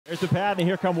There's the pad, and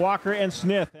here come Walker and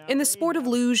Smith. In the sport of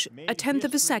luge, a tenth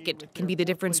of a second can be the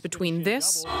difference between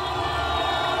this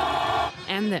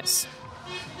and this.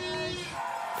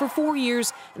 For 4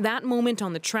 years, that moment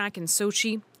on the track in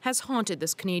Sochi has haunted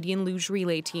this Canadian luge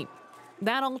relay team.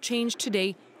 That all changed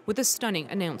today with a stunning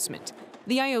announcement.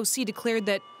 The IOC declared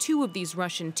that 2 of these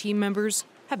Russian team members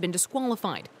have been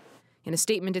disqualified. In a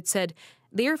statement, it said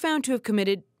they are found to have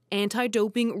committed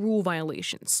anti-doping rule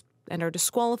violations and are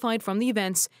disqualified from the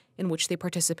events in which they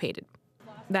participated.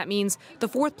 That means the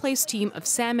 4th place team of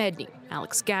Sam Edney,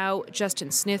 Alex Gow, Justin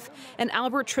Smith, and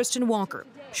Albert Tristan Walker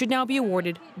should now be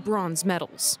awarded bronze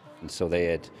medals. And so they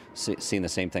had seen the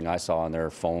same thing I saw on their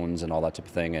phones and all that type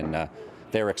of thing, and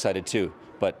they were excited too.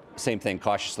 But same thing,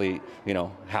 cautiously,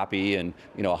 happy and,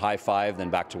 a high five, then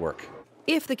back to work.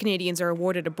 If the Canadians are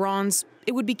awarded a bronze,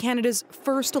 it would be Canada's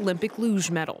first Olympic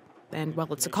luge medal. And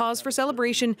while it's a cause for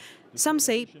celebration, some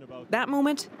say that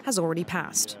moment has already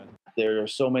passed. There are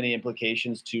so many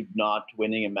implications to not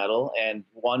winning a medal, and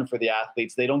one for the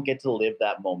athletes, they don't get to live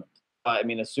that moment.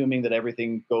 Assuming that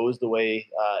everything goes the way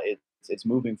it's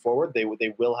moving forward, they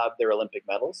will have their Olympic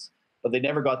medals, but they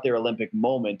never got their Olympic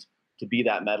moment to be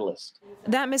that medalist.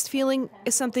 That missed feeling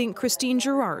is something Christine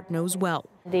Girard knows well.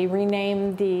 They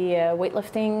renamed the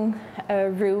weightlifting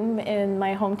room in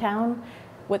my hometown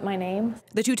with my name.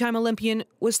 The 2-time Olympian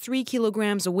was 3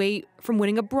 kilograms away from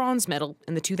winning a bronze medal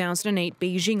in the 2008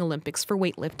 Beijing Olympics for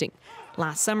weightlifting.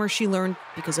 Last summer, she learned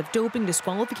because of doping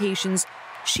disqualifications,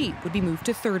 she would be moved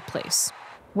to 3rd place.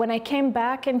 When I came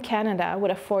back in Canada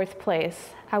with a 4th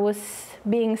place, I was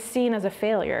being seen as a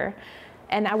failure,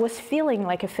 and I was feeling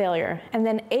like a failure. And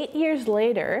then 8 years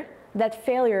later, that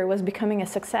failure was becoming a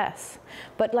success.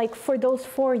 But for those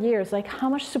 4 years, how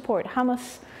much support, how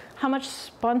much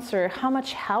sponsor, how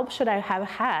much help should I have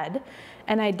had?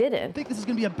 And I didn't. I think this is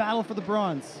going to be a battle for the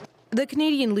bronze. The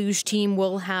Canadian luge team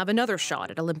will have another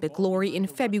shot at Olympic glory in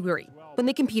February when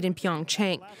they compete in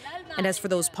Pyeongchang. And as for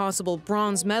those possible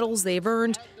bronze medals they've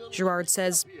earned, Girard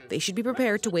says they should be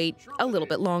prepared to wait a little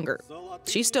bit longer.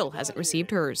 She still hasn't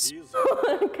received hers.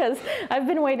 Because I've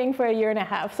been waiting for 1.5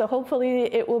 years, so hopefully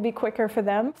it will be quicker for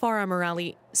them. Farah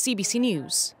Morali, CBC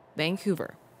News,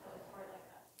 Vancouver.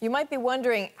 You might be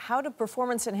wondering, how do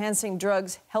performance-enhancing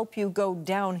drugs help you go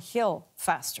downhill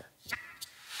faster?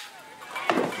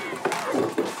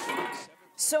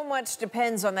 So much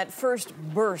depends on that first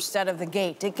burst out of the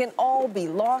gate. It can all be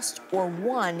lost or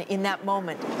won in that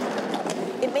moment.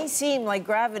 It may seem like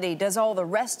gravity does all the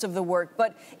rest of the work,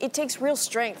 but it takes real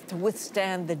strength to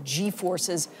withstand the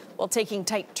G-forces while taking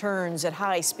tight turns at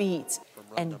high speeds.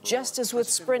 And just as with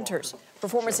sprinters,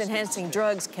 performance-enhancing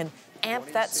drugs can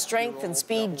amp that strength and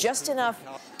speed just enough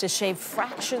to shave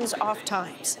fractions off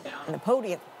times. And the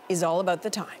podium is all about the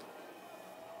time.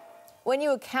 When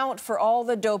you account for all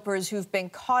the dopers who've been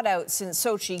caught out since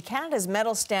Sochi, Canada's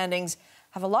medal standings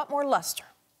have a lot more luster.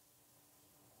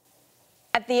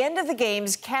 At the end of the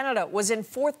Games, Canada was in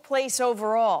 4th place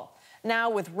overall.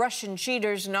 Now, with Russian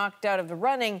cheaters knocked out of the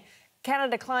running,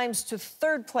 Canada climbs to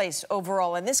 3rd place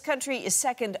overall, and this country is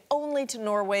second only to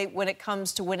Norway when it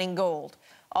comes to winning gold,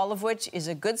 all of which is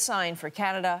a good sign for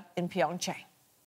Canada in Pyeongchang.